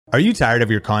Are you tired of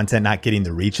your content not getting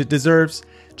the reach it deserves?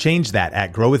 Change that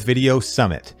at Grow with Video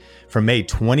Summit. From May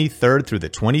 23rd through the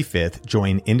 25th,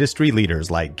 join industry leaders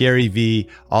like Gary Vee,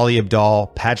 Ali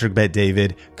Abdaal, Patrick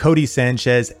Bet-David, Cody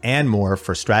Sanchez, and more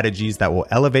for strategies that will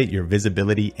elevate your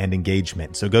visibility and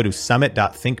engagement. So go to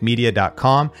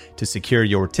summit.thinkmedia.com to secure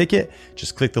your ticket.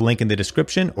 Just click the link in the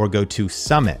description or go to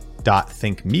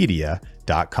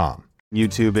summit.thinkmedia.com.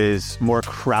 YouTube is more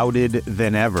crowded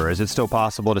than ever. Is it still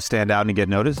possible to stand out and get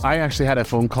noticed? I actually had a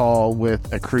phone call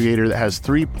with a creator that has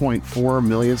 3.4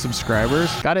 million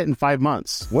subscribers. Got it in 5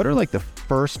 months. What are like the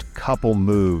first couple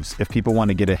moves if people want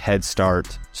to get a head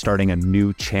start starting a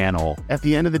new channel? At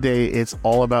the end of the day, it's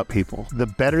all about people. The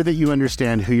better that you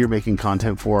understand who you're making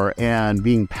content for and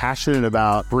being passionate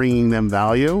about bringing them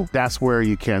value, that's where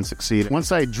you can succeed.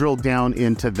 Once I drill down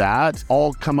into that,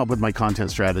 I'll come up with my content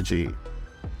strategy.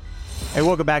 Hey,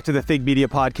 welcome back to the Think Media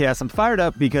Podcast. I'm fired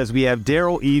up because we have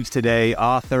Derral Eves today,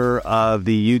 author of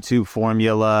the YouTube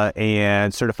Formula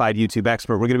and certified YouTube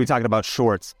expert. We're going to be talking about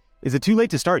shorts. Is it too late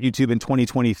to start YouTube in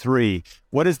 2023?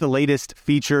 What is the latest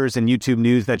features and YouTube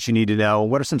news that you need to know?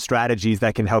 What are some strategies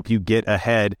that can help you get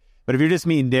ahead? But if you're just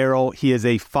meeting Derral, he is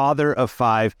a father of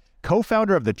 5,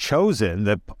 co-founder of The Chosen,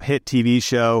 the hit TV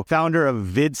show, founder of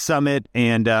Vid Summit,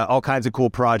 and all kinds of cool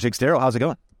projects. Derral, how's it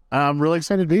going? I'm really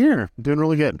excited to be here. Doing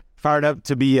really good. Fired up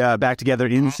to be back together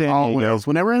in San Diego. Always.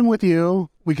 Whenever I'm with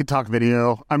you, we could talk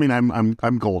video. I mean,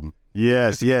 I'm golden.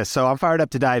 Yes. So I'm fired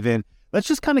up to dive in. Let's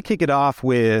just kind of kick it off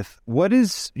with, what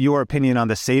is your opinion on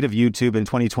the state of YouTube in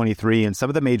 2023 and some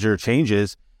of the major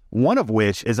changes, one of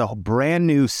which is a brand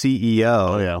new CEO.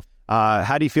 Oh, yeah.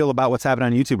 How do you feel about what's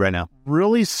happening on YouTube right now?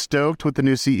 Really stoked with the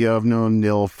new CEO. I've known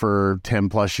Neil for 10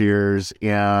 plus years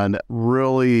and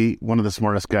really one of the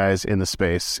smartest guys in the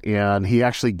space. And he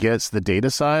actually gets the data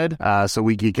side. So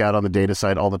we geek out on the data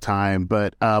side all the time.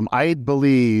 But I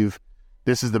believe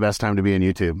this is the best time to be in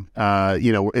YouTube.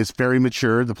 It's very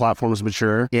mature. The platform is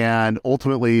mature. And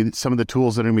ultimately, some of the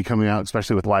tools that are going to be coming out,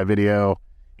 especially with live video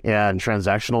and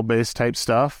transactional based type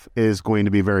stuff, is going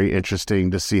to be very interesting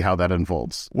to see how that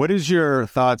unfolds. What is your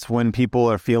thoughts when people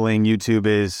are feeling YouTube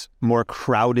is more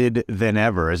crowded than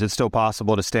ever? Is it still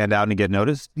possible to stand out and get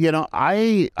noticed? You know,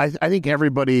 I think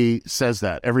everybody says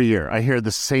that every year. I hear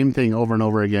the same thing over and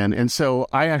over again. And so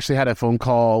I actually had a phone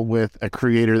call with a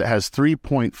creator that has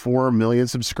 3.4 million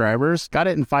subscribers. Got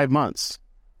it in 5 months.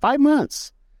 5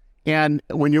 months. And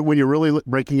when you're really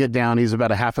breaking it down, he's about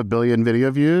 500 million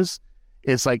video views.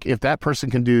 It's like, if that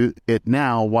person can do it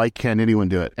now, why can't anyone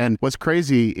do it? And what's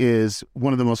crazy is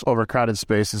one of the most overcrowded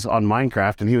spaces on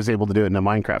Minecraft, and he was able to do it in a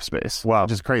Minecraft space. Wow.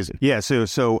 Which is crazy. Yeah,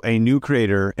 so a new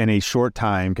creator in a short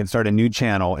time can start a new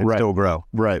channel and still grow.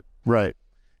 Right.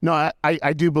 No,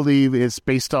 I do believe it's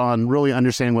based on really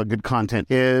understanding what good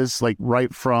content is, like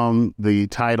right from the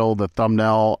title, the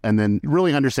thumbnail, and then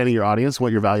really understanding your audience,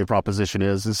 what your value proposition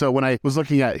is. And so when I was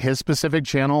looking at his specific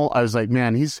channel, I was like,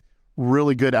 man, he's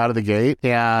really good out of the gate,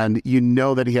 and you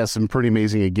know that he has some pretty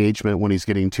amazing engagement when he's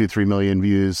getting 2-3 million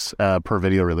views per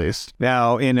video release.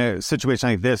 Now, in a situation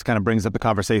like this, kind of brings up the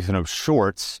conversation of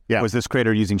shorts. Yeah. Was this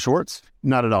creator using shorts?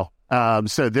 Not at all.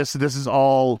 So this is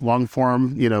all long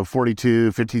form,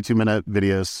 42, 52 minute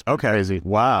videos. Okay. Crazy.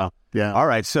 Wow. Yeah. All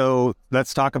right. So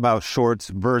let's talk about shorts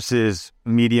versus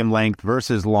medium length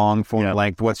versus long form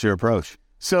length. What's your approach?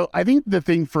 So I think the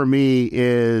thing for me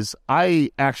is I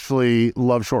actually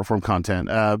love short form content.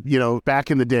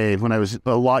 Back in the day when I was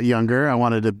a lot younger, I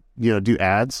wanted to, do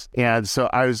ads. And so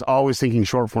I was always thinking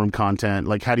short form content,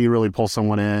 like how do you really pull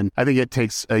someone in? I think it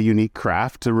takes a unique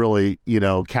craft to really,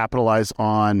 capitalize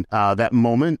on that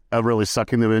moment of really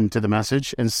sucking them into the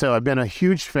message. And so I've been a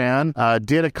huge fan,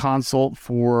 did a consult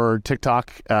for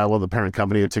TikTok, the parent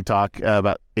company of TikTok,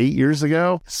 about 8 years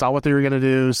ago, saw what they were going to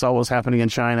do, saw what was happening in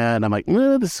China. And I'm like,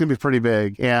 this is going to be pretty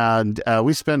big. And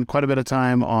we spend quite a bit of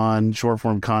time on short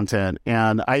form content.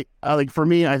 And I for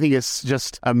me, I think it's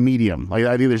just a medium. Like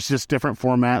I think there's just different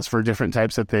formats for different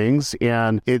types of things.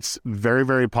 And it's very,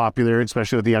 very popular,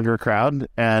 especially with the younger crowd.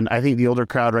 And I think the older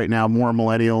crowd right now, more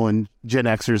millennial and Gen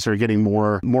Xers are getting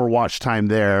more watch time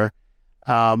there.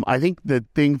 I think the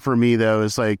thing for me though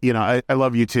is I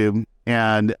love YouTube.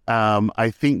 And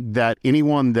I think that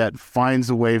anyone that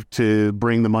finds a way to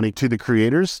bring the money to the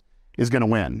creators is going to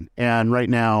win. And right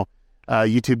now,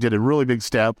 YouTube did a really big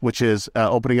step, which is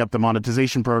opening up the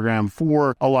monetization program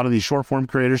for a lot of these short form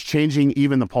creators, changing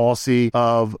even the policy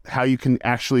of how you can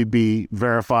actually be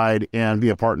verified and be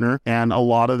a partner. And a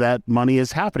lot of that money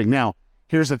is happening. Now,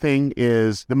 here's the thing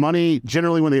is the money,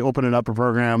 generally when they open it up a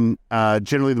program,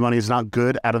 generally the money is not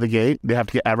good out of the gate. They have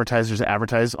to get advertisers to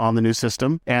advertise on the new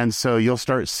system. And so you'll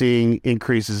start seeing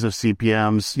increases of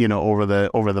CPMs,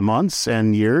 over the months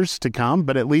and years to come.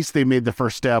 But at least they made the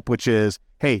first step, which is,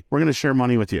 hey, we're going to share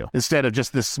money with you instead of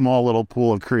just this small little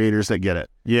pool of creators that get it.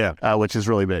 Yeah. Which is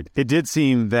really big. It did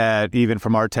seem that even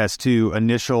from our test too,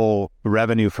 initial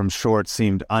revenue from shorts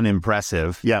seemed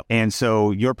unimpressive. Yeah. And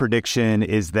so your prediction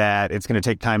is that it's going to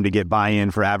take time to get buy-in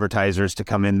for advertisers to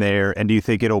come in there. And do you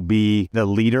think it'll be the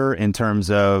leader in terms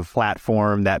of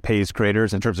platform that pays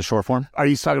creators in terms of short form? Are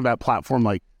you talking about platform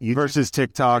like YouTube? Versus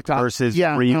TikTok versus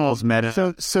Reels,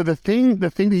 Meta? So the thing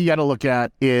that you got to look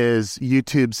at is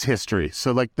YouTube's history.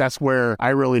 So like that's where I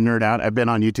really nerd out. I've been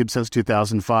on YouTube since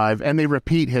 2005 and they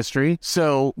repeat history.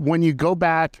 So when you go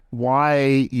back,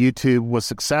 why YouTube was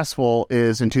successful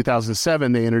is in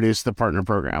 2007, they introduced the partner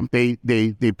program. They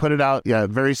put it out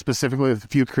very specifically with a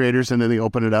few creators and then they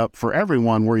opened it up for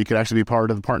everyone where you could actually be part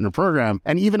of the partner program.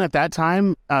 And even at that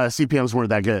time, CPMs weren't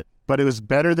that good. But it was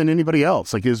better than anybody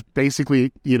else. Like it was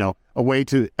basically, a way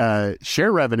to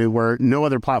share revenue where no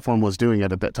other platform was doing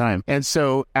it at that time. And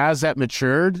so as that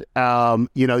matured,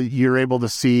 you're able to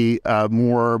see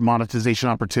more monetization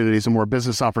opportunities and more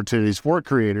business opportunities for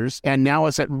creators. And now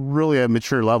it's at really a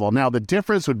mature level. Now, the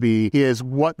difference is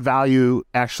what value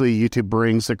actually YouTube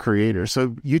brings the creator. So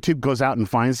YouTube goes out and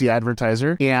finds the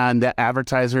advertiser and that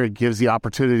advertiser gives the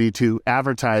opportunity to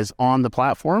advertise on the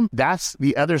platform. That's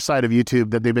the other side of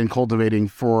YouTube that they've been cultivating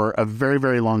for a very,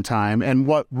 very long time. And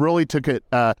what really took it,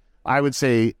 I would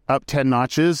say, up 10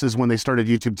 notches is when they started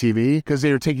YouTube TV, because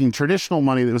they were taking traditional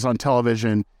money that was on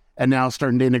television and now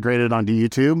starting to integrate it onto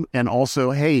YouTube. And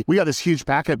also, hey, we got this huge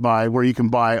packet buy where you can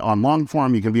buy on long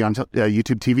form, you can be on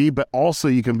YouTube TV, but also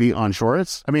you can be on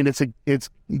shorts. I mean, it's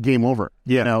game over.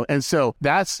 Yeah. And so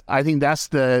I think that's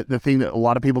the thing that a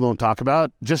lot of people don't talk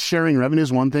about. Just sharing revenue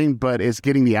is one thing, but it's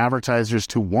getting the advertisers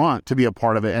to want to be a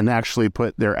part of it and actually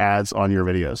put their ads on your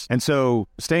videos. And so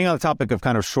staying on the topic of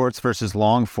kind of shorts versus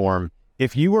long form,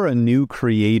 if you were a new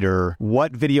creator,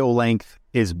 what video length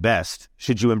is best?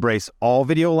 Should you embrace all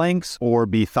video lengths or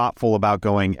be thoughtful about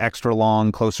going extra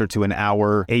long, closer to an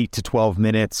hour, 8 to 12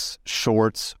 minutes,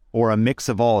 shorts, or a mix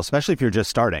of all, especially if you're just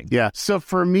starting? Yeah. So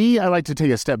for me, I like to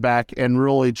take a step back and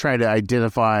really try to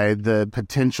identify the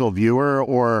potential viewer,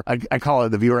 or I call it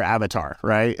the viewer avatar,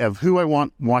 right? Of who I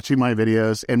want watching my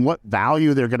videos and what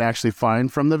value they're going to actually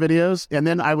find from the videos. And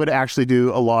then I would actually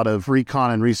do a lot of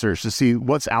recon and research to see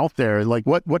what's out there, like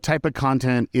what type of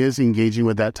content is engaging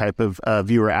with that type of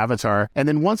viewer avatar. And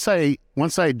then once I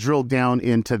drill down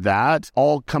into that,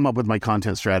 I'll come up with my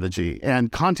content strategy.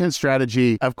 And content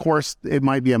strategy, of course, it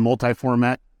might be a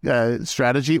multi-format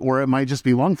strategy, or it might just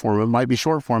be long form. It might be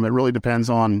short form. It really depends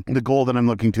on the goal that I'm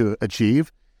looking to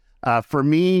achieve. For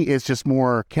me, it's just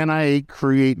more, can I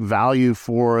create value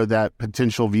for that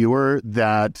potential viewer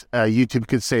that YouTube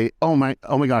could say, oh my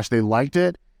gosh, they liked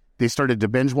it. They started to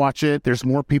binge watch it. There's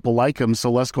more people like them,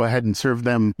 so let's go ahead and serve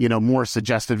them, more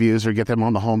suggested views or get them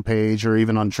on the homepage or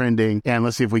even on trending, and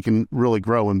let's see if we can really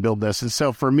grow and build this. And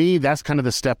so for me, that's kind of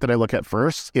the step that I look at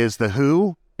first, is the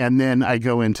who, and then I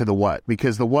go into the what,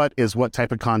 because the what is what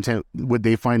type of content would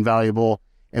they find valuable,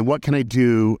 and what can I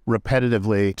do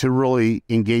repetitively to really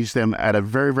engage them at a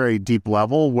very, very deep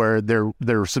level where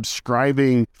they're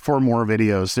subscribing for more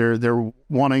videos. They're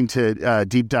wanting to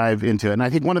deep dive into it. And I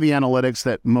think one of the analytics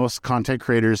that most content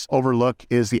creators overlook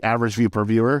is the average view per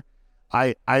viewer.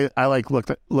 I like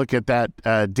look at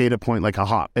that data point like a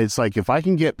hawk. It's like, if I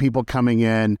can get people coming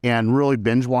in and really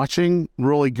binge watching,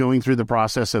 really going through the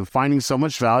process of finding so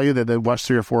much value that they watch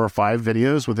 3 or 4 or 5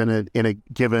 videos within a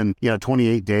given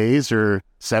 28 days or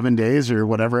 7 days or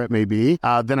whatever it may be,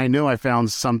 then I know I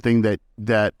found something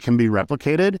that can be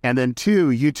replicated. And then 2,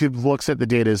 YouTube looks at the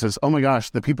data and says, oh my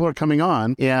gosh, the people are coming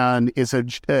on, and it's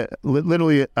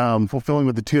literally fulfilling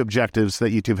with the 2 objectives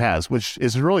that YouTube has, which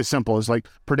is really simple. It's like,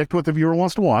 predict what the viewer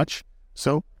wants to watch.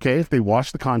 So, okay, if they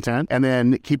watch the content, and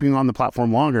then keeping on the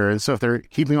platform longer. And so if they're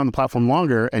keeping on the platform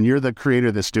longer and you're the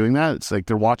creator that's doing that, it's like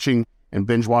they're watching and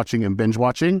binge watching.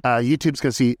 YouTube's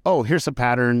going to see, oh, here's a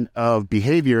pattern of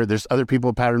behavior. There's other people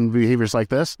with pattern behaviors like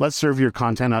this. Let's serve your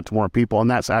content out to more people. And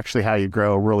that's actually how you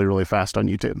grow really, really fast on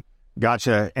YouTube.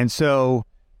 Gotcha. And so,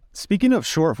 speaking of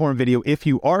short form video, if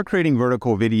you are creating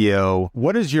vertical video,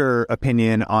 what is your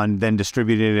opinion on then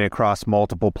distributing it across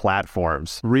multiple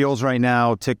platforms? Reels right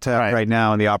now, TikTok right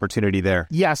now, and the opportunity there.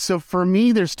 Yeah. So for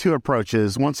me, there's 2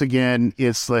 approaches. Once again,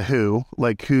 it's the who,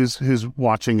 like who's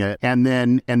watching it, and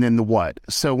then the what.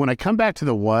 So when I come back to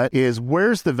the what, is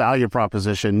where's the value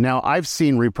proposition? Now, I've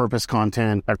seen repurposed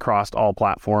content across all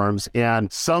platforms,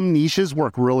 and some niches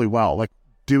work really well. Like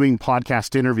doing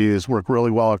podcast interviews work really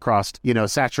well across,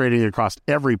 saturating across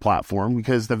every platform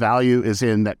because the value is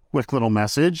in that quick little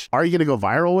message. Are you going to go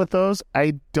viral with those?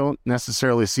 I don't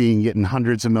necessarily see you getting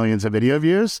hundreds of millions of video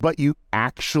views, but you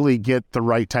actually get the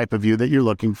right type of view that you're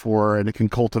looking for, and it can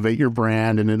cultivate your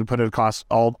brand and then put it across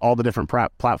all the different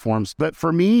platforms. But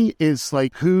for me, it's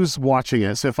like, who's watching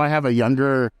it? So if I have a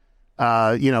younger,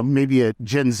 maybe a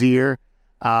Gen Zer,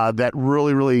 that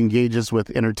really, really engages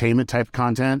with entertainment type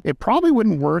content, it probably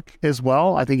wouldn't work as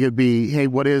well. I think it'd be, hey,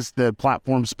 what is the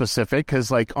platform specific?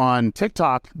 Because like on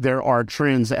TikTok, there are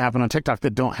trends that happen on TikTok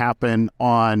that don't happen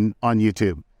on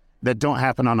YouTube, that don't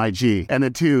happen on IG. And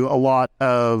then two, a lot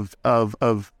of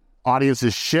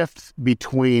audiences shift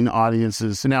between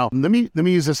audiences. So now let me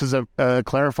use this as a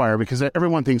clarifier, because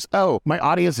everyone thinks, oh, my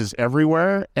audience is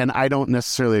everywhere. And I don't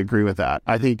necessarily agree with that.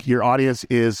 I think your audience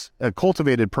is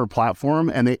cultivated per platform,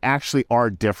 and they actually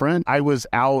are different. I was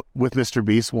out with Mr.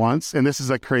 Beast once, and this is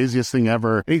the craziest thing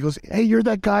ever. And he goes, hey, you're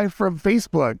that guy from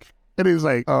Facebook. And he was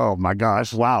like, oh my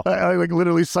gosh, wow. I like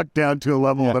literally sucked down to a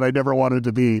level that I never wanted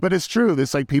to be. But it's true.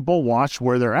 It's like people watch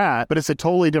where they're at, but it's a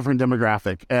totally different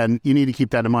demographic. And you need to keep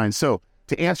that in mind. So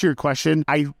to answer your question,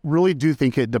 I really do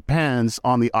think it depends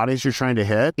on the audience you're trying to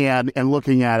hit and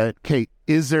looking at it. Okay,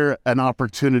 is there an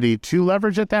opportunity to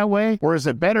leverage it that way? Or is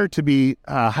it better to be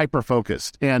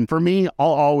hyper-focused? And for me, I'll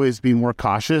always be more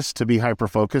cautious to be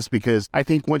hyper-focused, because I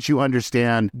think once you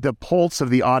understand the pulse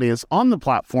of the audience on the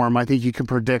platform, I think you can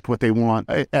predict what they want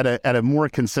at a more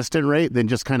consistent rate than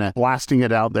just kind of blasting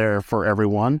it out there for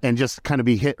everyone and just kind of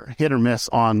be hit or miss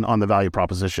on the value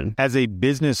proposition. As a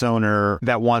business owner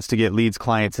that wants to get leads,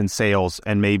 clients, and sales,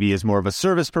 and maybe is more of a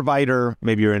service provider,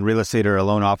 maybe you're in real estate or a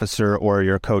loan officer, or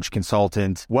you're a coach consultant,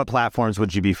 what platforms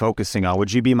would you be focusing on?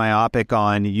 Would you be myopic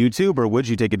on YouTube, or would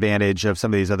you take advantage of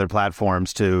some of these other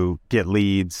platforms to get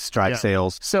leads, drive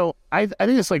sales? So I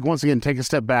think it's like, once again, take a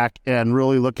step back and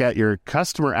really look at your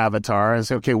customer avatar and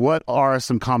say, okay, what are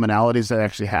some commonalities that I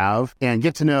actually have, and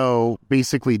get to know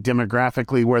basically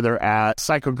demographically where they're at,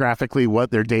 psychographically what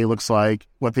their day looks like,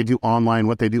 what they do online,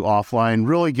 what they do offline,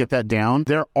 really get that down.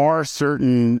 There are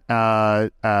certain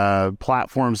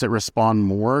platforms that respond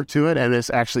more to it, and it's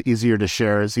actually easier to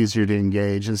share, it's easier to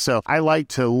engage. And so I like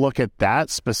to look at that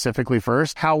specifically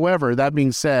first. However, that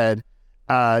being said,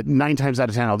 9 times out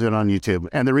of 10, I'll do it on YouTube.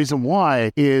 And the reason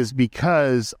why is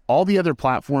because all the other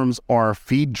platforms are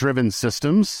feed-driven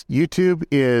systems. YouTube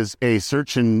is a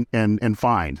search and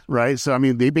find, right? So, I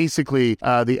mean, they basically,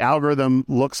 the algorithm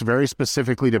looks very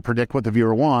specifically to predict what the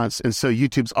viewer wants. And so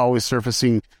YouTube's always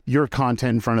surfacing your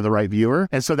content in front of the right viewer.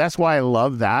 And so that's why I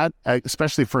love that,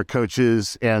 especially for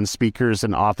coaches and speakers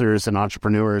and authors and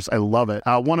entrepreneurs. I love it.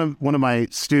 One of my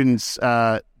students,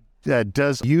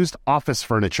 does used office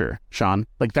furniture, Sean.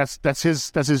 Like that's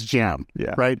his jam,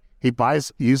 right? He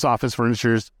buys used office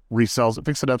furniture, resells it,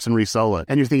 fix it up and resell it.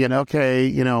 And you're thinking,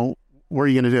 okay, where are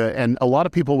you going to do it? And a lot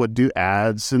of people would do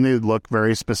ads, and they would look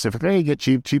very specific. Hey, get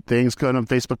cheap things, go on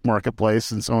Facebook Marketplace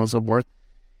and so on and so forth.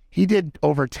 He did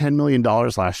over $10 million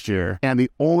last year. And the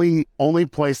only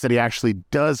place that he actually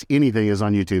does anything is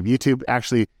on YouTube. YouTube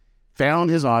actually found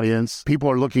his audience. People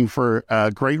are looking for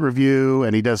a great review,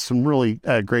 and he does some really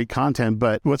great content.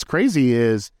 But what's crazy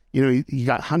is, he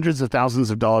got hundreds of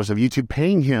thousands of dollars of YouTube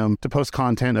paying him to post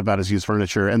content about his used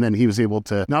furniture. And then he was able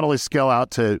to not only scale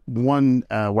out to one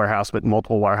warehouse, but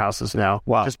multiple warehouses now.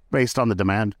 Wow. Just based on the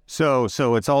demand. So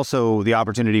it's also the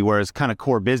opportunity where his kind of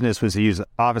core business was to use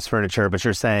office furniture, but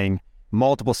you're saying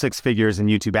multiple 6 figures in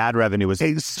YouTube ad revenue was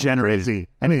generated.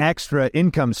 An extra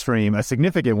income stream, a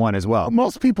significant one as well.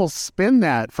 Most people spend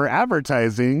that for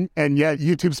advertising, and yet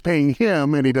YouTube's paying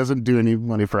him, and he doesn't do any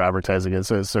money for advertising it.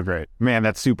 So it's so great. Man,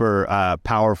 that's super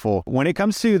powerful. When it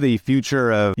comes to the future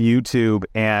of YouTube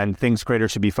and things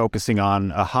creators should be focusing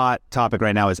on, a hot topic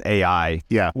right now is AI.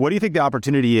 Yeah. What do you think the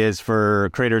opportunity is for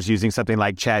creators using something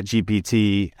like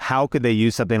ChatGPT? How could they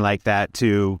use something like that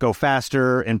to go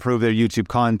faster, improve their YouTube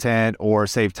content, or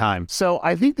save time? So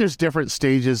I think there's different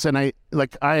stages, and I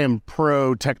am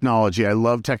pro technology. I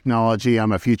love technology.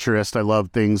 I'm a futurist. I love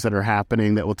things that are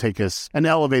happening that will take us and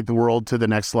elevate the world to the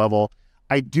next level.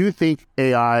 I do think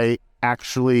AI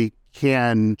actually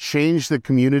can change the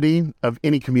community of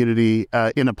any community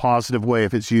in a positive way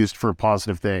if it's used for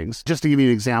positive things. Just to give you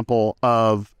an example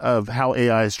of how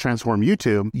AI has transformed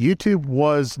YouTube. YouTube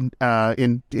was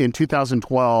in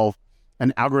 2012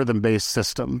 an algorithm-based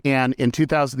system. And in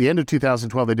the end of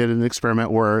 2012, they did an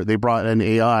experiment where they brought an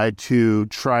AI to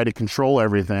try to control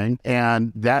everything.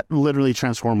 And that literally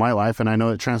transformed my life. And I know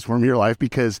it transformed your life,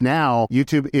 because now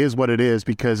YouTube is what it is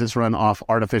because it's run off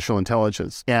artificial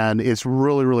intelligence. And it's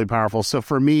really, really powerful. So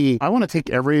for me, I want to take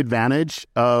every advantage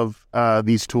of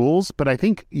these tools, but I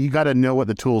think you got to know what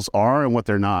the tools are and what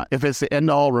they're not. If it's the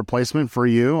end-all replacement for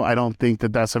you, I don't think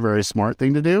that that's a very smart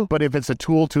thing to do. But if it's a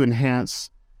tool to enhance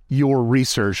your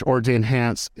research or to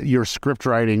enhance your script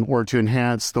writing or to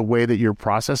enhance the way that you're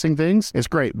processing things, it's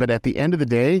great. But at the end of the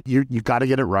day, you got to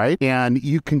get it right. And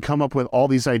you can come up with all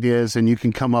these ideas and you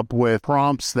can come up with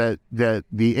prompts that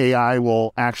the AI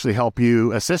will actually help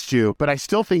you, assist you. But I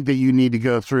still think that you need to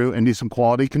go through and do some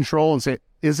quality control and say,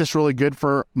 is this really good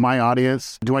for my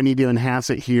audience? Do I need to enhance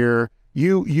it here?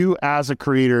 You as a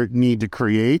creator need to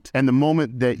create. And the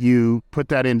moment that you put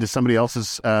that into somebody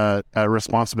else's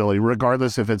responsibility,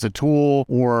 regardless if it's a tool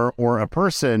or a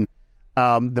person,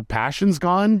 the passion's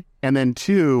gone. And then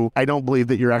two, I don't believe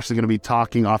that you're actually going to be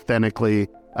talking authentically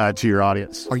to your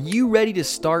audience. Are you ready to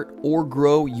start or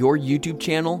grow your YouTube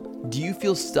channel? Do you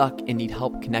feel stuck and need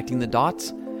help connecting the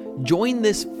dots? Join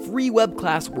this free web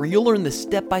class where you'll learn the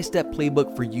step-by-step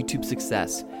playbook for YouTube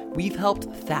success. We've helped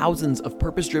thousands of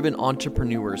purpose-driven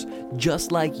entrepreneurs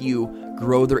just like you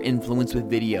grow their influence with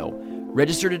video.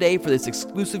 Register today for this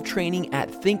exclusive training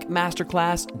at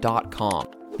thinkmasterclass.com.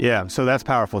 Yeah, so that's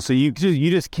powerful. So you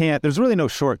just can't, there's really no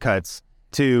shortcuts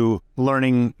to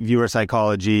learning viewer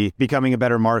psychology, becoming a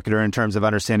better marketer in terms of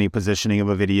understanding positioning of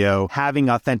a video, having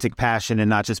authentic passion and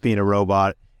not just being a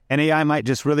robot. And AI might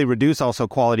just really reduce also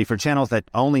quality for channels that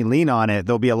only lean on it.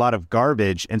 There'll be a lot of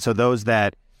garbage. And so those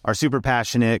that are super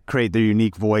passionate, create their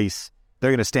unique voice,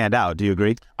 they're going to stand out. Do you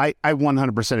agree? I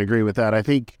 100% agree with that. I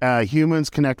think humans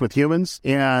connect with humans.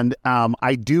 And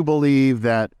I do believe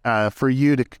that for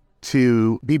you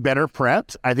to be better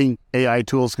prepped, I think AI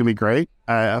tools can be great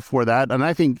for that. And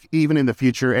I think even in the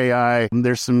future, AI,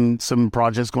 there's some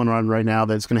projects going on right now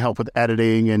that's going to help with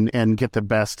editing and get the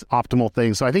best optimal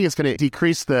thing. So I think it's going to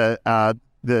decrease the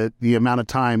amount of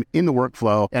time in the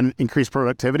workflow and increase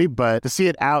productivity. But to see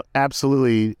it out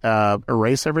absolutely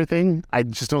erase everything, I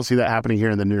just don't see that happening here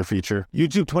in the near future.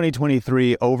 YouTube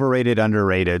 2023, overrated,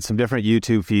 underrated, some different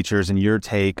YouTube features and your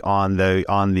take on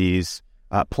these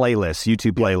playlists,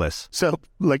 YouTube playlists. So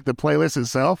like the playlist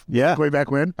itself, way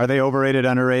back when, are they overrated,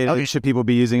 underrated? Okay. Should people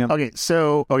be using them?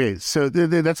 So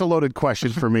that's a loaded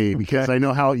question for me because I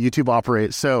know how YouTube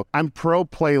operates. So I'm pro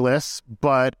playlists,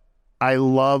 but I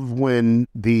love when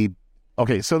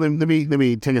so let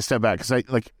me take a step back because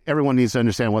everyone needs to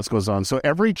understand what goes on. So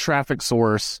every traffic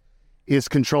source is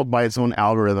controlled by its own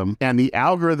algorithm, and the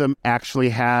algorithm actually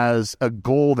has a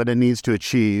goal that it needs to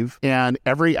achieve, and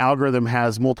every algorithm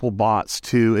has multiple bots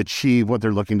to achieve what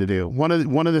they're looking to do. One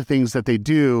of the things that they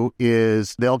do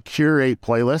is they'll curate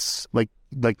playlists, like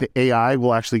the AI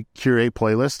will actually curate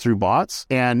playlists through bots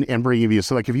and bring you views.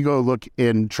 So like if you go look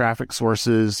in traffic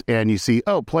sources and you see,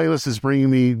 playlist is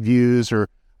bringing me views, or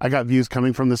I got views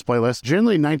coming from this playlist,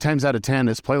 generally 9 times out of 10,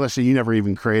 it's playlists that you never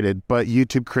even created, but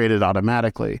YouTube created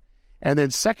automatically. And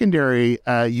then secondary,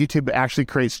 YouTube actually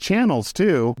creates channels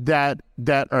too that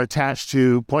are attached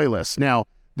to playlists. Now,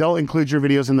 they'll include your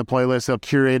videos in the playlist. They'll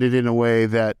curate it in a way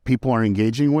that people are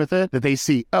engaging with it, that they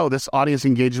see, this audience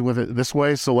engages with it this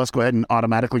way, so let's go ahead and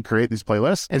automatically create these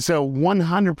playlists. And so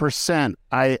 100%,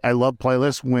 I love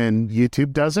playlists when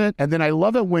YouTube does it. And then I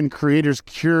love it when creators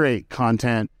curate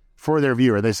content for their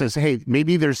viewer. They says, hey,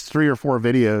 maybe there's 3 or 4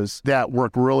 videos that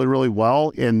work really, really well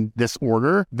in this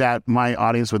order that my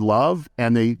audience would love,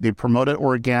 and they promote it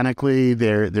organically.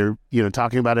 They're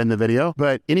talking about it in the video.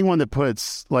 But anyone that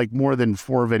puts like more than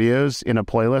 4 videos in a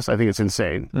playlist, I think it's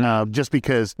insane. Just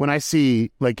because when I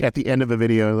see like at the end of a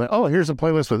video, like, here's a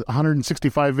playlist with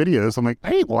 165 videos, I'm like,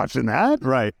 I ain't watching that.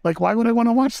 Right. Like, why would I want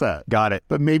to watch that? Got it.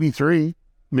 But maybe 3.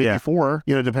 Maybe 4,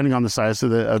 depending on the size of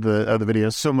the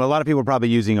videos. So a lot of people are probably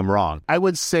using them wrong. I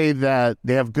would say that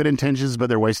they have good intentions, but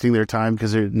they're wasting their time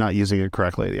because they're not using it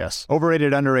correctly. Yes.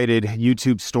 Overrated, underrated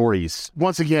YouTube stories.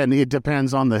 Once again, it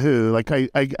depends on the who. Like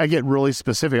I get really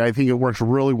specific. I think it works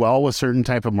really well with certain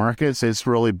type of markets. It's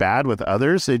really bad with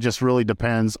others. It just really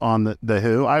depends on the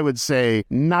who. I would say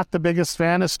not the biggest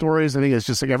fan of stories. I think it's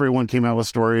just like everyone came out with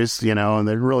stories, and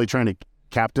they're really trying to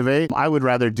captivate. I would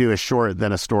rather do a short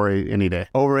than a story any day.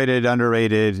 Overrated,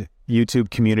 underrated YouTube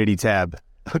community tab.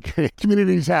 Okay,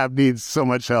 Community Tab needs so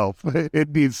much help. It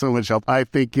needs so much help. I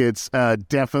think it's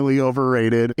definitely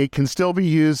overrated. It can still be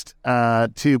used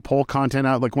to pull content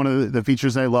out. Like one of the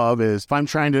features I love is if I'm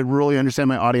trying to really understand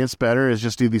my audience better is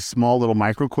just do these small little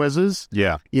micro quizzes.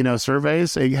 Yeah.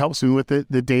 Surveys. It helps me with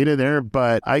the data there,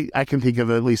 but I can think of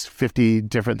at least 50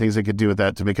 different things I could do with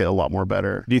that to make it a lot more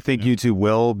better. Do you think YouTube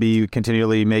will be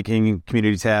continually making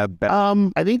Community Tab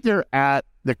better? I think they're at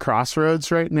the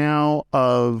crossroads right now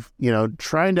of,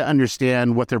 trying to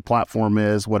understand what their platform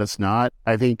is, what it's not.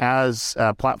 I think as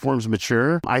platforms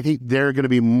mature, I think they're going to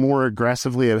be more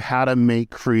aggressively of how to make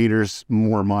creators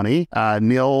more money.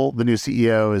 Neil, the new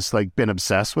CEO, has been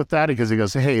obsessed with that because he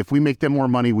goes, hey, if we make them more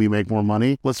money, we make more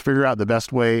money. Let's figure out the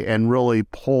best way and really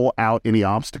pull out any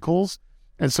obstacles.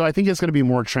 And so I think it's going to be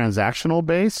more transactional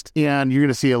based, and you're going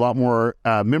to see a lot more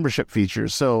membership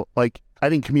features. So I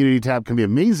think Community Tab can be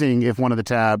amazing if one of the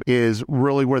tab is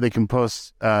really where they can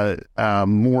post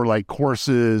more like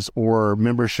courses or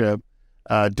membership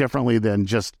differently than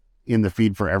just in the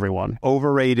feed for everyone.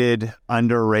 Overrated,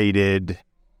 underrated,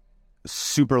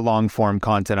 super long form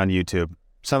content on YouTube.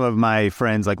 Some of my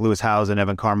friends like Lewis Howes and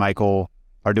Evan Carmichael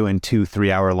are doing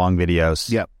 2-3 hour long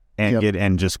videos. Yep.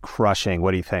 And just crushing.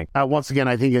 What do you think? Once again,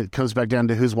 I think it comes back down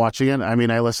to who's watching it. I mean,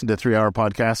 I listen to 3-hour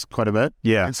podcasts quite a bit.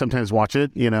 Yeah. And sometimes watch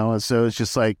it, and so it's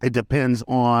just it depends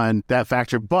on that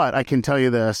factor. But I can tell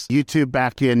you this, YouTube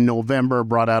back in November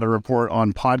brought out a report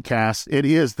on podcasts. It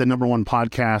is the number one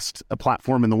podcast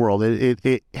platform in the world.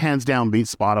 It hands down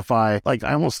beats Spotify,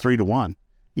 almost 3-1.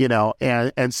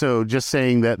 And so just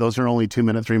saying that those are only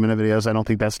 2-minute, 3-minute videos, I don't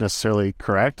think that's necessarily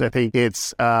correct. I think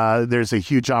it's, there's a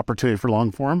huge opportunity for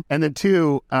long form. And then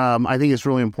two, I think it's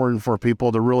really important for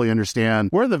people to really understand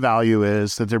where the value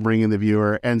is that they're bringing the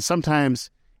viewer. And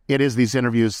sometimes it is these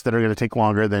interviews that are going to take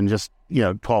longer than just,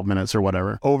 12 minutes or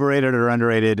whatever. Overrated or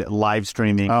underrated live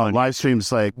streaming? Oh, live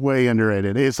streams way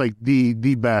underrated. It's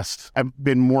the best. I've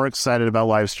been more excited about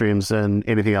live streams than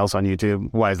anything else on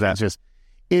YouTube. Why is that?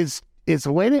 It's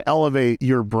a way to elevate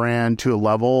your brand to a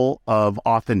level of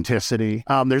authenticity.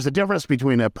 There's a difference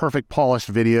between a perfect polished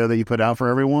video that you put out for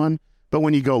everyone, but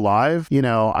when you go live,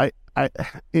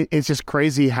 it's just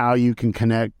crazy how you can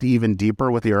connect even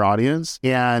deeper with your audience,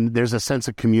 and there's a sense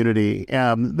of community.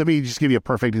 Let me just give you a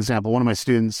perfect example. One of my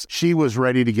students, she was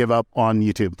ready to give up on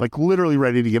YouTube, literally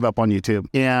ready to give up on YouTube.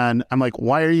 And I'm like,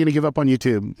 why are you going to give up on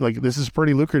YouTube? This is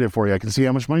pretty lucrative for you. I can see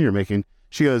how much money you're making.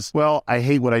 She goes, well, I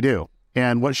hate what I do.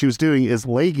 And what she was doing is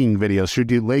legging videos. She would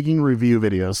do legging review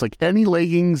videos, any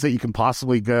leggings that you can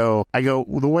possibly go. I go,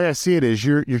 well, the way I see it is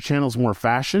your channel's more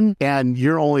fashion, and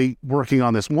you're only working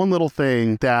on this one little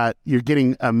thing that you're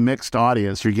getting a mixed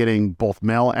audience. You're getting both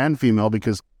male and female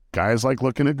because guys like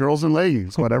looking at girls in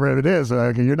leggings, whatever it is.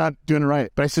 You're not doing it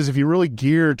right. But I says, if you really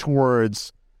gear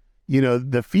towards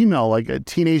the female, a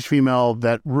teenage female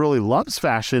that really loves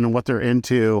fashion and what they're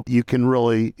into, you can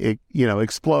really,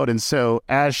 explode. And so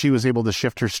as she was able to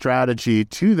shift her strategy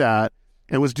to that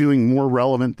and was doing more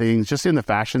relevant things just in the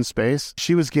fashion space,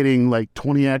 she was getting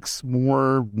 20x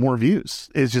more views.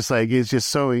 It's just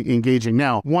so engaging.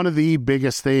 Now, one of the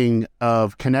biggest thing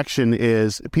of connection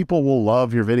is people will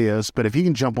love your videos, but if you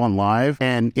can jump on live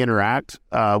and interact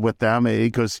with them, it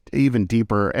goes even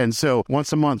deeper. And so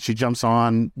once a month, she jumps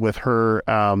on with her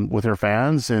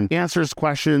fans and answers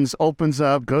questions, opens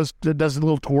up, does a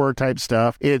little tour type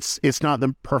stuff. It's not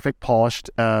the perfect polished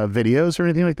videos or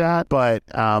anything like that, but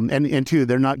and two,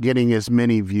 they're not getting as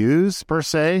many views per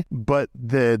se, but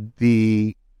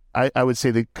I would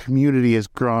say the community has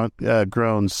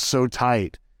grown so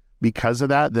tight because of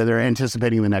that they're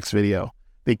anticipating the next video.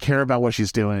 They care about what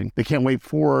she's doing. They can't wait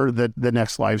for the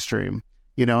next live stream.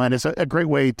 And it's a great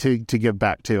way to give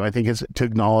back too. I think it's to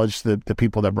acknowledge the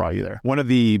people that brought you there. One of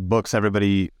the books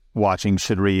everybody watching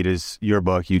should read is your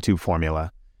book, YouTube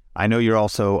Formula. I know you're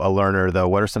also a learner, though.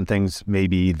 What are some things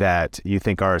maybe that you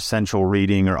think are essential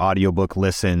reading or audiobook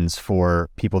listens for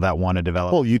people that want to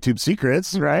develop? Well, YouTube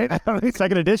Secrets, right?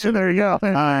 Second edition. There you go.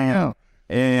 I know.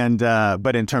 And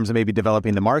but in terms of maybe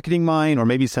developing the marketing mind, or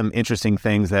maybe some interesting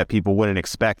things that people wouldn't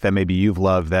expect that maybe you've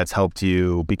loved that's helped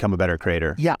you become a better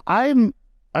creator. Yeah, I'm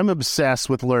obsessed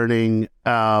with learning.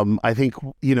 I think,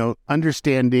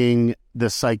 understanding the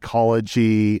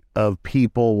psychology of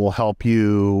people will help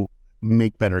you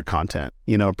make better content,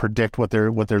 predict what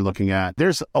they're looking at.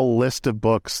 There's a list of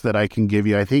books that I can give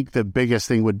you. I think the biggest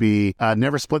thing would be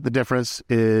Never Split the Difference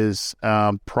is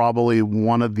probably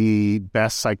one of the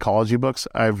best psychology books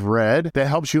I've read that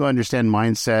helps you understand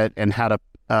mindset and how to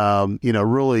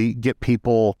really get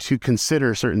people to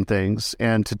consider certain things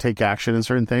and to take action in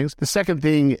certain things. The second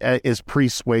thing is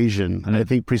Persuasion. And I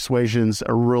think Persuasion's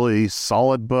a really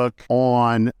solid book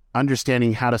on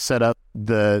understanding how to set up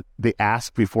the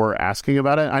ask before asking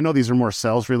about it. I know these are more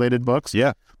sales related books.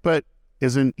 Yeah. But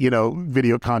isn't,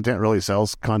 video content really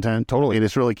sales content? Totally. And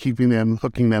it's really keeping them,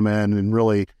 hooking them in and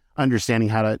really understanding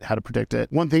how to predict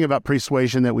it. One thing about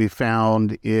Persuasion that we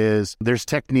found is there's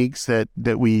techniques that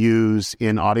we use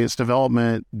in audience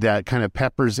development that kind of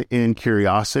peppers in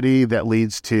curiosity that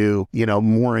leads to,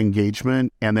 more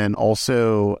engagement. And then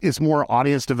also it's more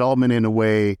audience development in a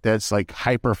way that's like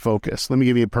hyper focused. Let me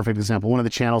give you a perfect example. One of the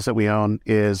channels that we own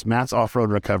is Matt's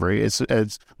Off-Road Recovery.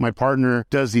 It's my partner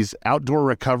does these outdoor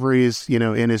recoveries,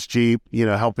 in his Jeep,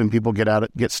 helping people get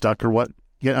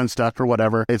unstuck or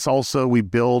whatever. It's also, we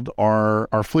build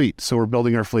our fleet. So we're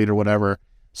building our fleet or whatever.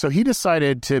 So he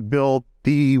decided to build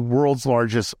the world's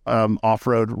largest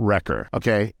off-road wrecker.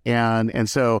 Okay. And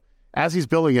so as he's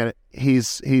building it,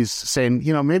 he's saying,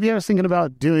 maybe I was thinking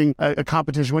about doing a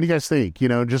competition. What do you guys think?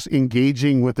 Just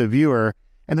engaging with the viewer.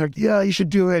 And they're like, yeah, you should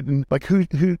do it. And like, who,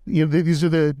 these are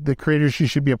the creators, you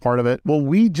should be a part of it. Well,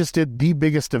 we just did the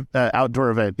biggest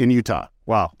outdoor event in Utah.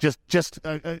 Wow. Just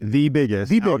the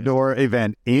biggest outdoor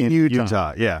event in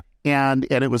Utah. Yeah. And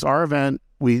it was our event.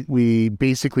 We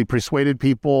basically persuaded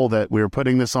people that we were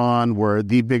putting this on. We're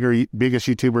the biggest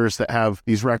YouTubers that have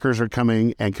these wreckers are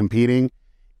coming and competing.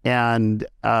 And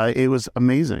it was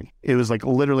amazing. It was like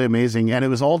literally amazing. And it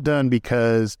was all done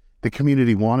because the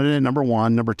community wanted it, number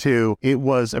one. Number two, it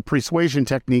was a persuasion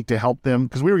technique to help them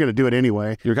because we were going to do it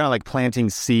anyway. You're kind of like planting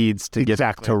seeds to get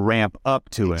to ramp up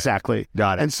to it. Exactly.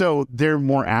 Got it. And so they're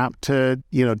more apt to,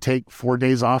 take 4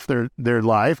 days off their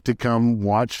life to come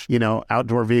watch,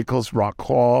 outdoor vehicles, rock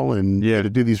crawl, and to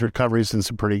do these recoveries in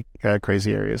some pretty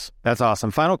crazy areas. That's awesome.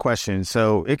 Final question.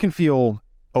 So it can feel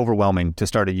overwhelming to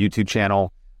start a YouTube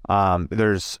channel.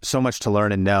 There's so much to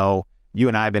learn and know. You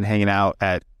and I have been hanging out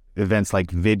at events like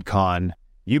VidCon.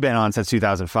 You've been on since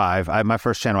 2005. My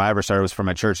first channel I ever started was for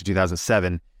my church in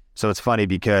 2007. So it's funny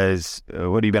because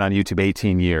what have you been on YouTube?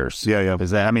 18 years. Yeah.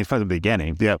 Is that, from the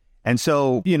beginning. Yeah. And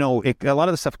so, a lot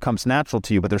of the stuff comes natural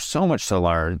to you, but there's so much to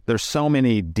learn. There's so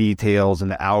many details in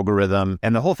the algorithm,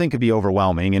 and the whole thing could be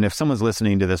overwhelming. And if someone's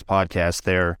listening to this podcast,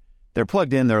 they're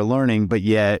plugged in, they're learning, but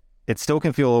yet it still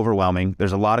can feel overwhelming.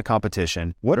 There's a lot of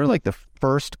competition. What are like the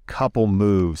first couple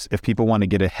moves if people want to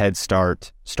get a head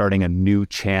start starting a new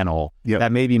channel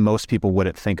that maybe most people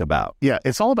wouldn't think about? Yeah,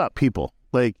 it's all about people.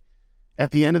 Like at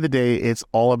the end of the day, it's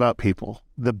all about people.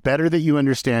 The better that you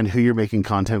understand who you're making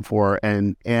content for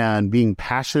and being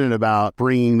passionate about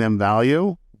bringing them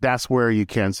value, that's where you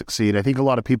can succeed. I think a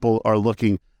lot of people are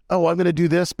looking, oh, I'm going to do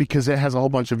this because it has a whole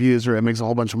bunch of views or it makes a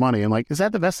whole bunch of money. I'm like, is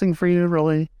that the best thing for you,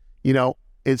 really?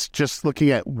 It's just looking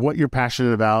at what you're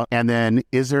passionate about. And then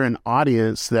is there an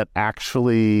audience that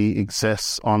actually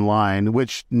exists online,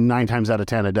 which 9 times out of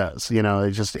 10 it does.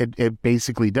 It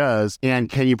basically does. And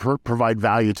can you provide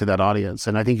value to that audience?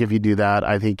 And I think if you do that,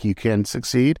 I think you can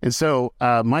succeed. And so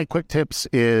my quick tips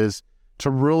is to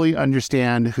really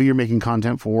understand who you're making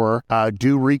content for,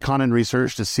 do recon and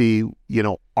research to see,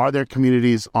 are there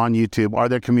communities on YouTube? Are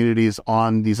there communities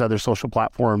on these other social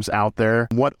platforms out there?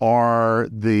 What are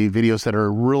the videos that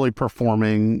are really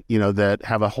performing, that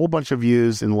have a whole bunch of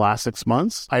views in the last 6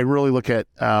 months? I really look at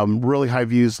really high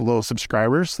views, low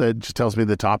subscribers. That just tells me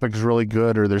the topic is really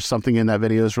good or there's something in that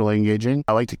video is really engaging.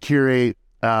 I like to curate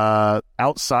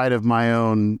outside of my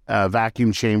own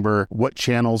vacuum chamber, what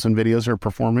channels and videos are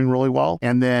performing really well.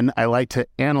 And then I like to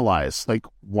analyze, like,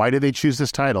 why do they choose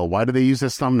this title? Why do they use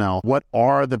this thumbnail? What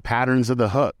are the patterns of the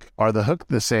hook? Are the hook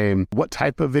the same? What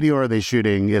type of video are they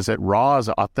shooting? Is it raw? Is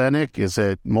it authentic? Is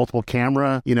it multiple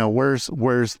camera? Where's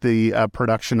the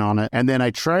production on it? And then I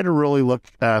try to really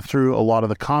look through a lot of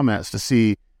the comments to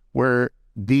see where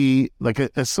a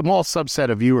small subset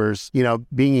of viewers,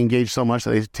 being engaged so much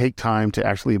that they take time to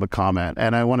actually leave a comment.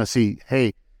 And I want to see,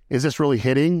 hey, is this really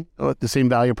hitting the same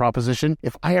value proposition?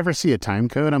 If I ever see a time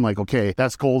code, I'm like, okay,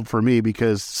 that's gold for me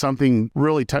because something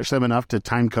really touched them enough to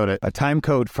time code it. A time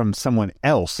code from someone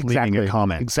else leaving a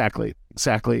comment. Exactly.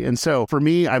 And so for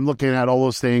me, I'm looking at all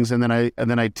those things and then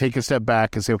I take a step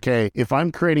back and say, okay, if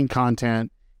I'm creating content,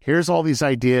 here's all these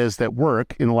ideas that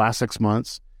work in the last 6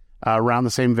 months. Around the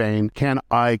same vein, can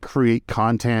I create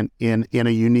content in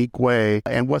a unique way?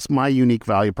 And what's my unique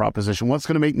value proposition? What's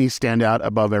going to make me stand out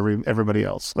above everybody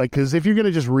else? Like, because if you're going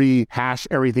to just rehash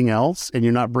everything else and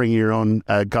you're not bringing your own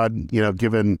God,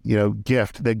 given,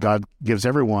 gift that God gives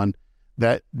everyone,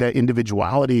 that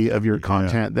individuality of your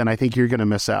content, then I think you're going to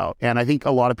miss out. And I think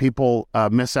a lot of people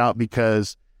miss out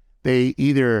because they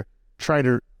either try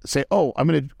to say, oh, I'm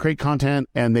going to create content,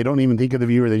 and they don't even think of the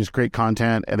viewer. They just create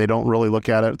content, and they don't really look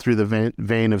at it through the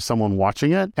vein of someone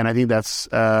watching it. And I think that's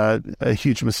a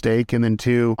huge mistake. And then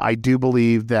two, I do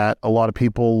believe that a lot of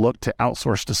people look to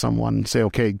outsource to someone and say,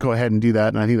 okay, go ahead and do that.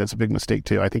 And I think that's a big mistake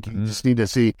too. I think you just need to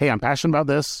see, hey, I'm passionate about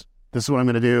this. This is what I'm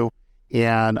going to do.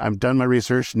 And I've done my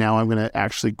research. Now I'm going to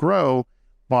actually grow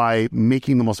by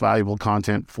making the most valuable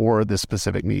content for this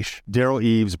specific niche. Derral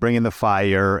Eves, bringing the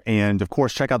fire. And of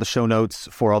course, check out the show notes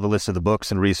for all the lists of the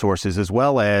books and resources, as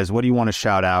well as what do you want to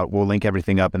shout out? We'll link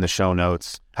everything up in the show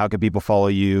notes. How can people follow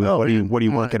you? What are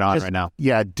you working on right now?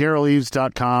 Yeah,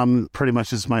 DerralEves.com pretty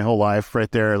much is my whole life right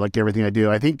there, like everything I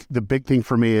do. I think the big thing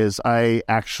for me is I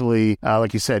actually,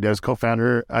 like you said,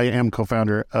 I am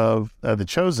co-founder of The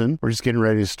Chosen. We're just getting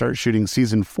ready to start shooting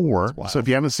season 4. Wow. So if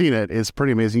you haven't seen it, it's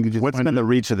pretty amazing. What's been the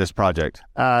reach of this project?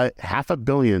 500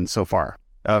 million so far.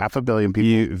 500 million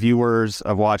people. Viewers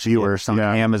of watching viewers on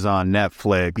Amazon,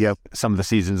 Netflix. Yep. Some of the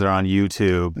seasons are on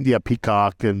YouTube. Yeah,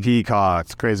 Peacock.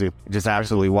 It's crazy. Just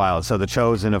absolutely wild. So The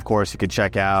Chosen, of course, you could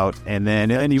check out. And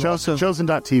then you also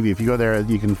Chosen.tv. If you go there,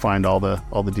 you can find all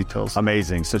the details.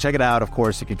 Amazing. So check it out. Of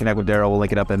course, you can connect with Derral. We'll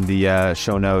link it up in the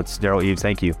show notes. Derral Eves,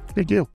 thank you. Thank you.